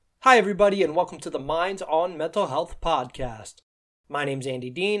Hi, everybody, and welcome to the Minds on Mental Health podcast. My name's Andy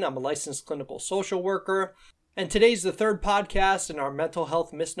Dean. I'm a licensed clinical social worker, and today's the third podcast in our mental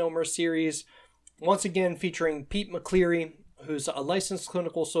health misnomer series, once again featuring Pete McCleary, who's a licensed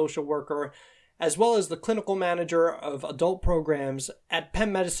clinical social worker, as well as the clinical manager of adult programs at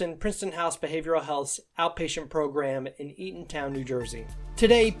Penn Medicine Princeton House Behavioral Health's outpatient program in Eatontown, New Jersey.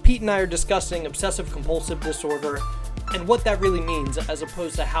 Today, Pete and I are discussing obsessive compulsive disorder and what that really means, as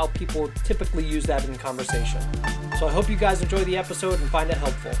opposed to how people typically use that in conversation. So I hope you guys enjoy the episode and find it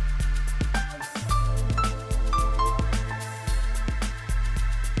helpful.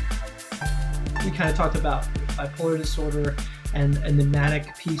 We kind of talked about bipolar disorder and the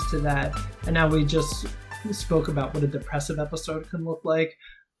manic piece to that, and now we just spoke about what a depressive episode can look like.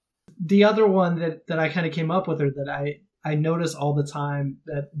 The other one that I kind of came up with, or that I notice all the time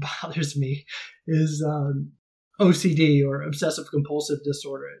that bothers me, is OCD, or obsessive compulsive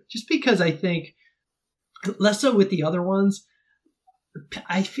disorder. Just because I think, less so with the other ones,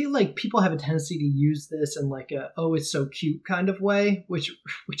 I feel like people have a tendency to use this in like a, oh, it's so cute kind of way, which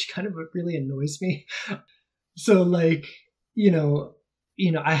kind of really annoys me. So like,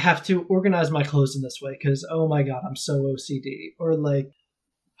 I have to organize my clothes in this way because, oh my God, I'm so OCD. Or like,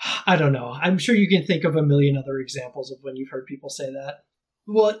 I don't know. I'm sure you can think of a million other examples of when you've heard people say that.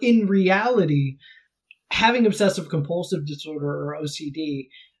 Well, in reality, having obsessive compulsive disorder, or OCD,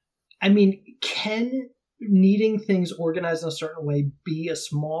 I mean, can needing things organized in a certain way be a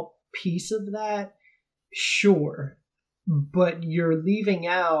small piece of that? Sure. But you're leaving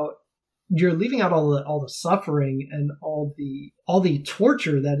out all the suffering and all the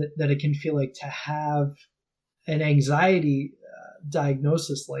torture that it can feel like to have an anxiety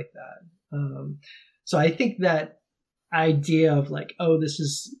diagnosis like that. So I think that idea of like, oh, this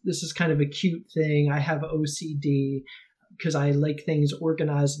is kind of a cute thing. I have OCD because I like things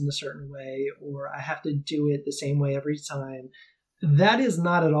organized in a certain way, or I have to do it the same way every time. That is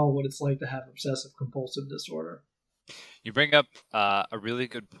not at all what it's like to have obsessive compulsive disorder. You bring up a really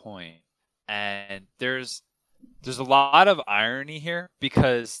good point, and there's a lot of irony here,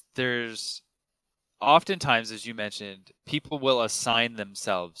 because there's oftentimes, as you mentioned, people will assign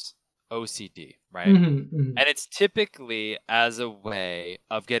themselves OCD, right? And it's typically as a way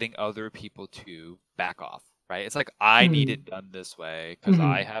of getting other people to back off, right? It's like, I need it done this way because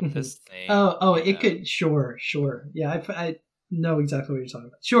I have this thing. It could, sure. Yeah, I know exactly what you're talking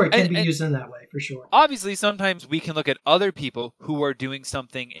about. Sure, it can be used in that way, for sure. Obviously, sometimes we can look at other people who are doing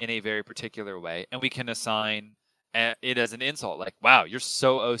something in a very particular way, and we can assign it as an insult, like, wow, you're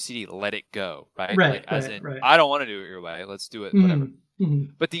so OCD, let it go, right? Right. I don't want to do it your way, let's do it, whatever.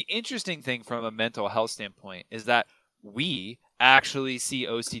 But the interesting thing from a mental health standpoint is that we actually see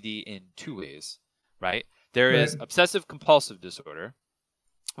OCD in two ways, right? There is obsessive compulsive disorder,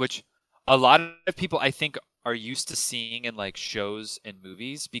 which a lot of people, I think, are used to seeing in like shows and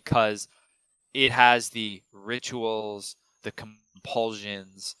movies, because it has the rituals, the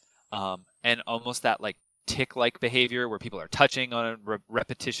compulsions, and almost that like tick-like behavior where people are touching on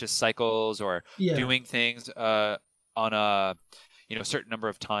repetitious cycles, or doing things on a certain number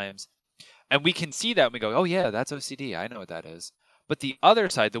of times. And we can see that and we go, oh yeah, that's OCD. I know what that is. But the other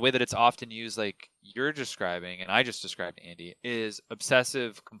side, the way that it's often used, like you're describing and I just described, Andy, is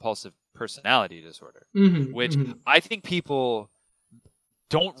obsessive compulsive personality disorder, which I think people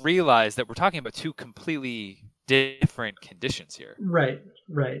don't realize that we're talking about two completely different conditions here. Right.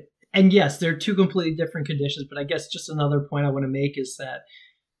 And yes, they're two completely different conditions, but I guess just another point I want to make is that,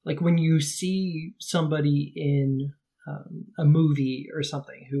 like, when you see somebody in a movie or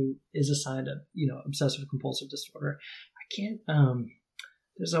something who is assigned a obsessive compulsive disorder, I can't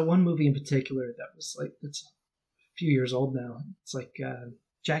there's a one movie in particular that was like, it's a few years old now. It's like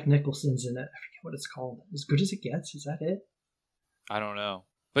Jack Nicholson's in it. I forget what it's called. As Good as It Gets, is that it? I don't know,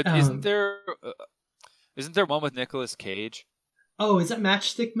 but isn't there one with Nicolas Cage? Oh, is that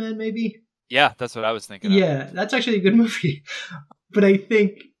Matchstick Men, maybe? Yeah, that's what I was thinking. Yeah, that's actually a good movie. But I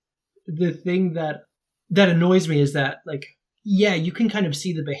think the thing that annoys me is that, like, yeah, you can kind of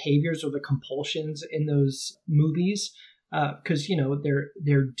see the behaviors or the compulsions in those movies, because they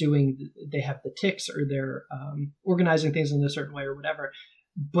have the tics, or they're organizing things in a certain way or whatever.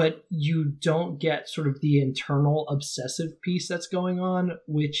 But you don't get sort of the internal obsessive piece that's going on,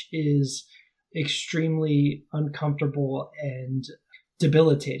 which is extremely uncomfortable and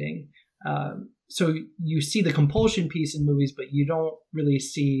debilitating. So you see the compulsion piece in movies, but you don't really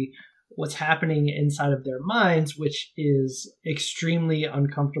see what's happening inside of their minds, which is extremely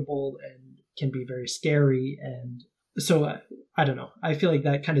uncomfortable and can be very scary. And so I don't know. I feel like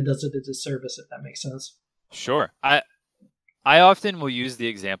that kind of does it a disservice, if that makes sense. Sure. I often will use the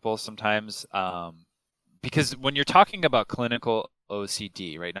example sometimes because when you're talking about clinical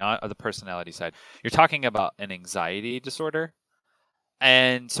OCD, right, not the personality side, you're talking about an anxiety disorder.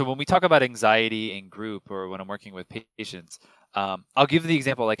 And so when we talk about anxiety in group or when I'm working with patients, I'll give the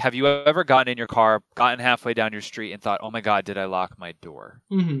example, like, have you ever gotten in your car, gotten halfway down your street and thought, oh my God, did I lock my door?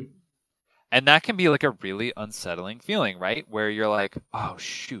 Mm-hmm. And that can be like a really unsettling feeling, right? Where you're like, oh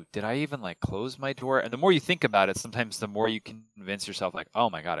shoot, did I even like close my door? And the more you think about it, sometimes the more you convince yourself like, oh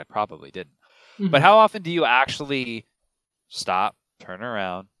my God, I probably didn't. Mm-hmm. But how often do you actually stop, turn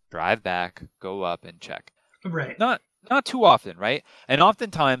around, drive back, go up and check? Right. Not too often, right? And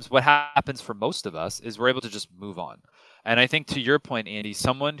oftentimes what happens for most of us is we're able to just move on. And I think to your point, Andy,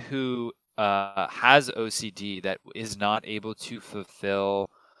 someone who has OCD that is not able to fulfill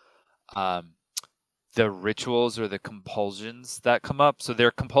the rituals or the compulsions that come up. So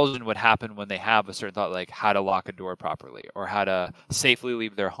their compulsion would happen when they have a certain thought, like how to lock a door properly or how to safely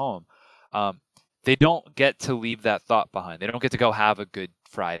leave their home. They don't get to leave that thought behind. They don't get to go have a good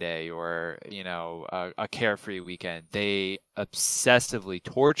Friday or, a carefree weekend. They obsessively,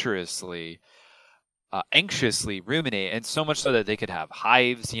 torturously, anxiously ruminate, and so much so that they could have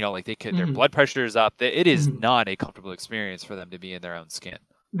hives, like they could, their blood pressure is up. It is not a comfortable experience for them to be in their own skin.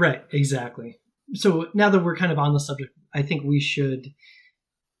 Right, exactly. So now that we're kind of on the subject, I think we should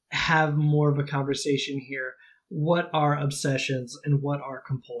have more of a conversation here. What are obsessions and what are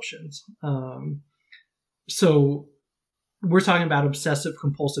compulsions? So we're talking about obsessive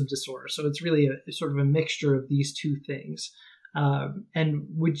compulsive disorder. So it's really a sort of a mixture of these two things. And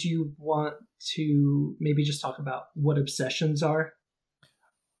would you want to maybe just talk about what obsessions are?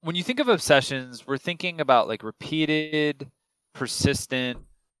 When you think of obsessions, we're thinking about like repeated, persistent,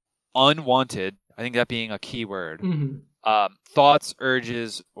 unwanted, I think that being a key word, thoughts,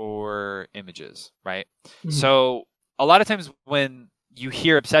 urges, or images, right? So a lot of times when you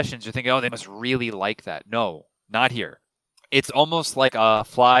hear obsessions, you're thinking, oh, they must really like that. No, not here. It's almost like a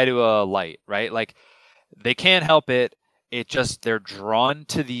fly to a light, right? Like they can't help it. They're drawn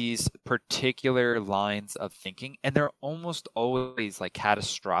to these particular lines of thinking, and they're almost always like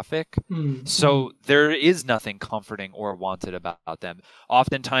catastrophic. So there is nothing comforting or wanted about them.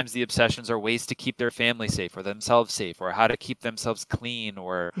 Oftentimes the obsessions are ways to keep their family safe or themselves safe, or how to keep themselves clean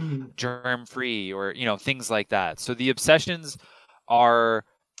or germ free, or, things like that. So the obsessions are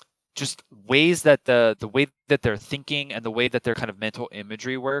just ways that the way that they're thinking and the way that their kind of mental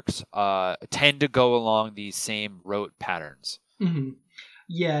imagery works tend to go along these same rote patterns.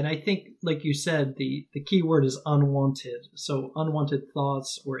 Yeah, and I think, like you said, the key word is unwanted. So unwanted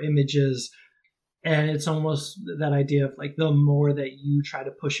thoughts or images, and it's almost that idea of like the more that you try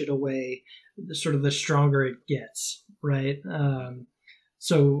to push it away, the stronger it gets, right?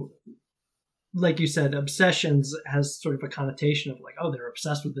 So like you said, obsessions has sort of a connotation of like, oh, they're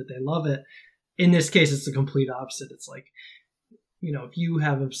obsessed with it, they love it. In this case, it's the complete opposite. It's like, if you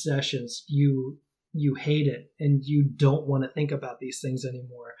have obsessions, you hate it and you don't want to think about these things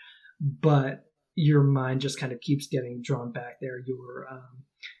anymore, but your mind just kind of keeps getting drawn back there.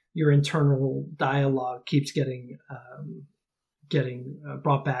 Your internal dialogue keeps getting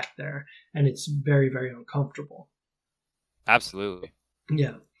brought back there, and it's very, very uncomfortable. Absolutely.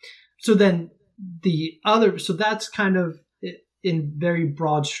 Yeah. So then so that's kind of, in very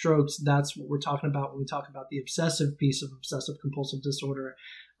broad strokes, that's what we're talking about when we talk about the obsessive piece of obsessive compulsive disorder.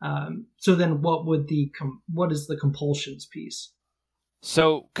 So then what is the compulsions piece?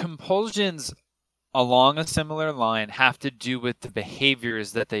 So compulsions along a similar line have to do with the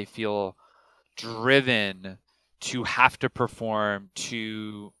behaviors that they feel driven to have to perform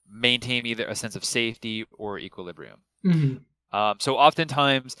to maintain either a sense of safety or equilibrium. So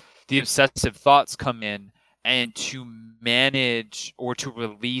oftentimes the obsessive thoughts come in, and to manage or to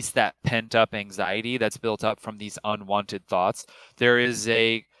release that pent-up anxiety that's built up from these unwanted thoughts, there is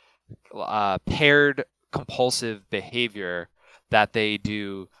a paired compulsive behavior that they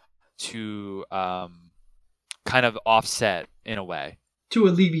do to kind of offset in a way. To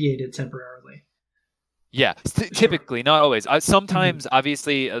alleviate it temporarily. Yeah, typically, not always. Sometimes,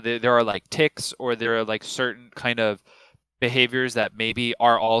 obviously, there are like tics, or there are like certain kind of behaviors that maybe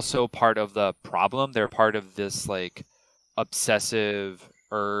are also part of the problem. They're part of this like obsessive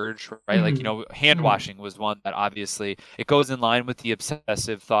urge, right? Like, hand washing was one that obviously it goes in line with the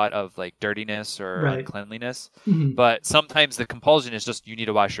obsessive thought of like dirtiness or uncleanliness. But sometimes the compulsion is just you need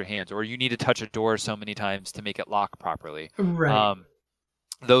to wash your hands, or you need to touch a door so many times to make it lock properly.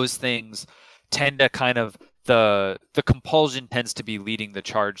 Those things tend to kind of the compulsion tends to be leading the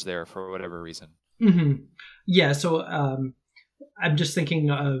charge there for whatever reason. Yeah, so I'm just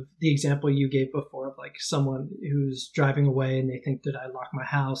thinking of the example you gave before of like someone who's driving away and they think, did I lock my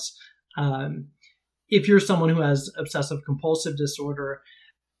house? If you're someone who has obsessive compulsive disorder,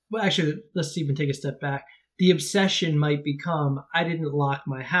 well, actually, let's even take a step back. The obsession might become, I didn't lock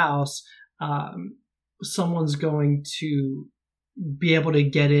my house. Someone's going to be able to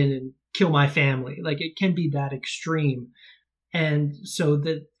get in and kill my family. Like it can be that extreme. And so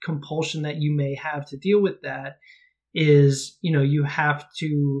the compulsion that you may have to deal with that is, you have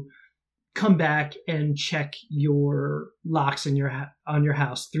to come back and check your locks on your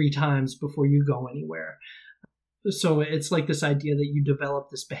house 3 times before you go anywhere. So it's like this idea that you develop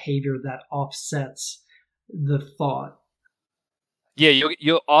this behavior that offsets the thought. Yeah,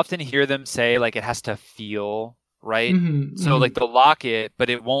 you'll often hear them say like it has to feel right. Mm-hmm, so like they'll lock it, but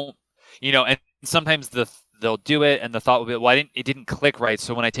it won't. And sometimes they'll do it, and the thought will be, well, it didn't click right,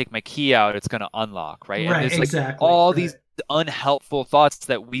 so when I take my key out, it's going to unlock, right? Right, and exactly. Like all these unhelpful thoughts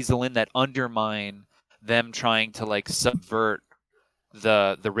that weasel in that undermine them trying to like subvert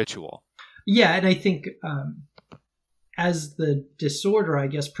the ritual. Yeah, and I think as the disorder, I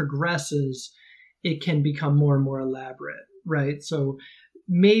guess, progresses, it can become more and more elaborate, right? So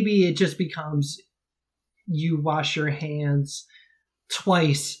maybe it just becomes you wash your hands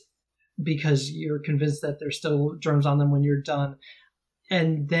twice because you're convinced that there's still germs on them when you're done.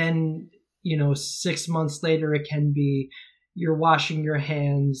 And then, 6 months later, it can be you're washing your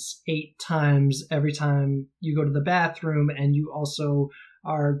hands 8 times every time you go to the bathroom, and you also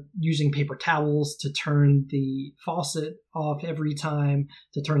are using paper towels to turn the faucet off every time,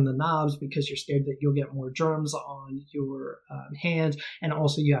 to turn the knobs because you're scared that you'll get more germs on your hands. And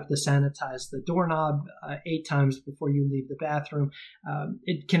also you have to sanitize the doorknob 8 times before you leave the bathroom.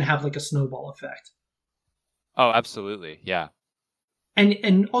 It can have like a snowball effect. Oh, absolutely. Yeah.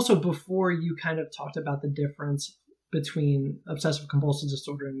 And also before you kind of talked about the difference between obsessive compulsive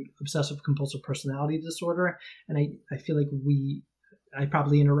disorder and obsessive compulsive personality disorder. And I feel like I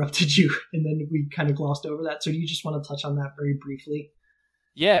probably interrupted you and then we kind of glossed over that. So do you just want to touch on that very briefly?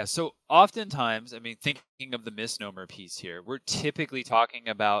 Yeah. So oftentimes, thinking of the misnomer piece here, we're typically talking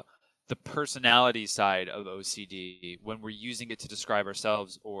about the personality side of OCD when we're using it to describe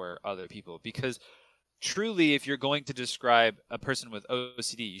ourselves or other people. Because truly, if you're going to describe a person with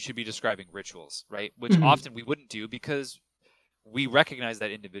OCD, you should be describing rituals, right? Which often we wouldn't do because we recognize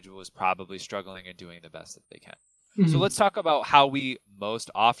that individual is probably struggling and doing the best that they can. So let's talk about how we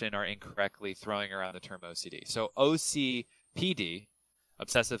most often are incorrectly throwing around the term OCD. So OCPD,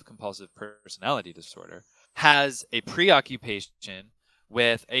 obsessive compulsive personality disorder, has a preoccupation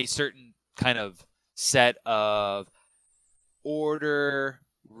with a certain kind of set of order,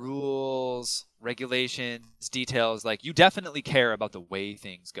 rules, regulations, details. Like you definitely care about the way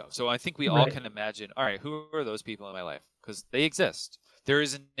things go. So I think we all can imagine, all right, who are those people in my life? Because they exist. There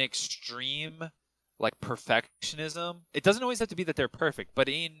is an extreme like perfectionism. It doesn't always have to be that they're perfect, but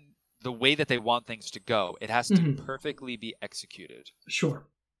in the way that they want things to go, it has to perfectly be executed. Sure.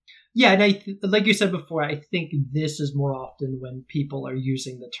 Yeah, and like you said before, I think this is more often when people are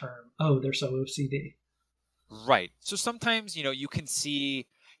using the term, oh, they're so OCD. Right. So sometimes, you can see,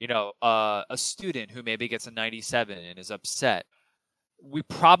 a student who maybe gets a 97 and is upset. We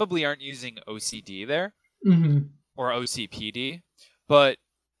probably aren't using OCD there or OCPD, but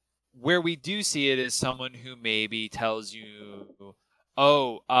where we do see it is someone who maybe tells you,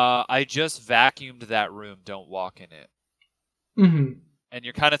 oh, I just vacuumed that room, don't walk in it. And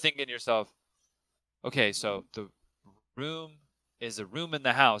you're kind of thinking to yourself, okay, so the room is a room in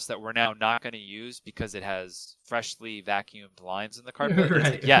the house that we're now not going to use because it has freshly vacuumed lines in the carpet.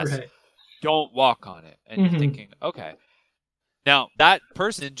 Right, yes, don't walk on it. And you're thinking, okay. Now, that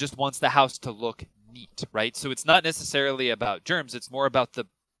person just wants the house to look neat, right? So it's not necessarily about germs. It's more about the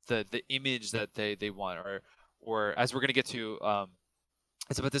image that they want, or as we're going to get to,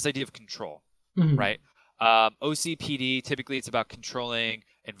 it's about this idea of control, right? OCPD, typically it's about controlling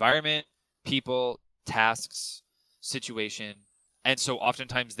environment, people, tasks, situation. And so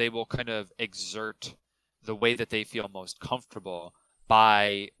oftentimes they will kind of exert the way that they feel most comfortable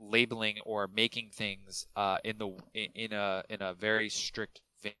by labeling or making things in a very strict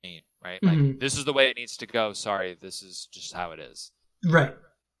vein, right? Like this is the way it needs to go. Sorry, this is just how it is. Right.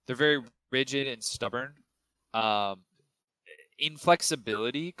 They're very rigid and stubborn.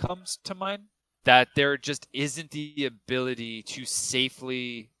 Inflexibility comes to mind, that there just isn't the ability to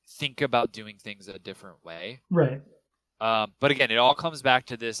safely think about doing things a different way. Right. But again, it all comes back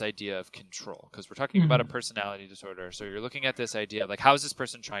to this idea of control, because we're talking about a personality disorder. So you're looking at this idea of like, how is this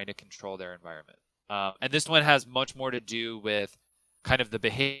person trying to control their environment? And this one has much more to do with kind of the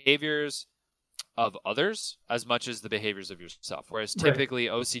behaviors of others as much as the behaviors of yourself. Whereas typically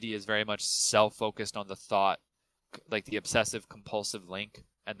OCD is very much self-focused on the thought, like the obsessive compulsive link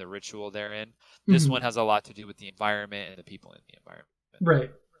and the ritual therein. This one has a lot to do with the environment and the people in the environment.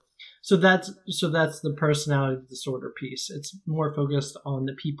 Right. So that's the personality disorder piece. It's more focused on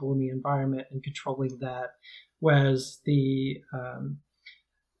the people in the environment and controlling that, whereas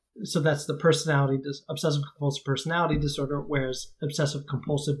so that's the obsessive compulsive personality disorder, whereas obsessive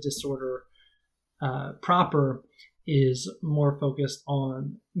compulsive disorder proper is more focused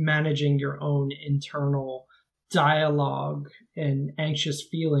on managing your own internal dialogue and anxious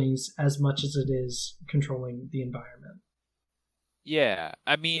feelings as much as it is controlling the environment. Yeah,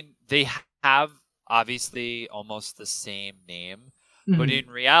 I mean, they have obviously almost the same name, but in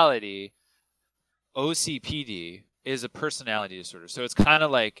reality, OCPD is a personality disorder. So it's kind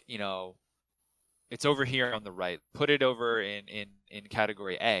of like, it's over here on the right. Put it over in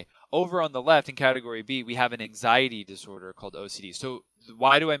category A. Over on the left in category B, we have an anxiety disorder called OCD. So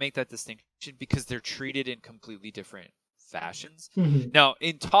why do I make that distinction? Because they're treated in completely different fashions. Now,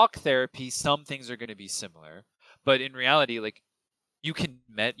 in talk therapy, some things are going to be similar, but in reality, like, you can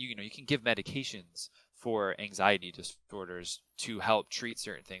give medications for anxiety disorders to help treat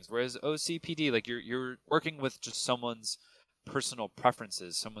certain things. Whereas OCPD, like you're working with just someone's personal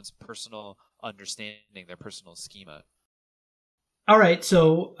preferences, someone's personal understanding, their personal schema. All right.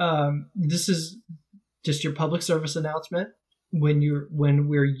 So this is just your public service announcement. When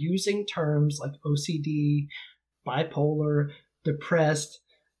we're using terms like OCD, bipolar, depressed,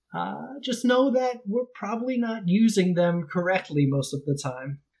 just know that we're probably not using them correctly most of the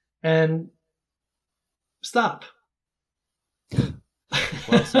time. And stop.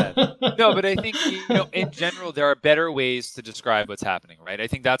 Well said. No, but I think, in general, there are better ways to describe what's happening, right? I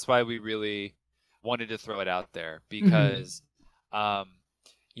think that's why we really wanted to throw it out there because,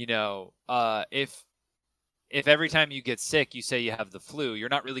 if every time you get sick, you say you have the flu, you're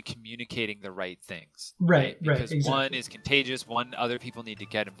not really communicating the right things. Right. Because exactly. One is contagious, one other people need to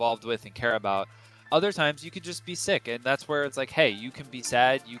get involved with and care about. Other times you could just be sick, and that's where it's like, hey, you can be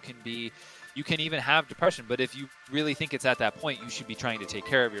sad, you can even have depression, but if you really think it's at that point, you should be trying to take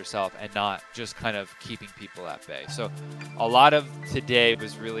care of yourself and not just kind of keeping people at bay. So a lot of today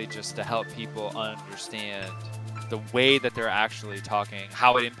was really just to help people understand the way that they're actually talking,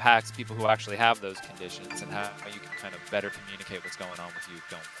 how it impacts people who actually have those conditions, and how you can kind of better communicate what's going on with you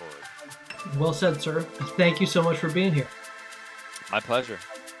going forward. Well said, sir. Thank you so much for being here. My pleasure.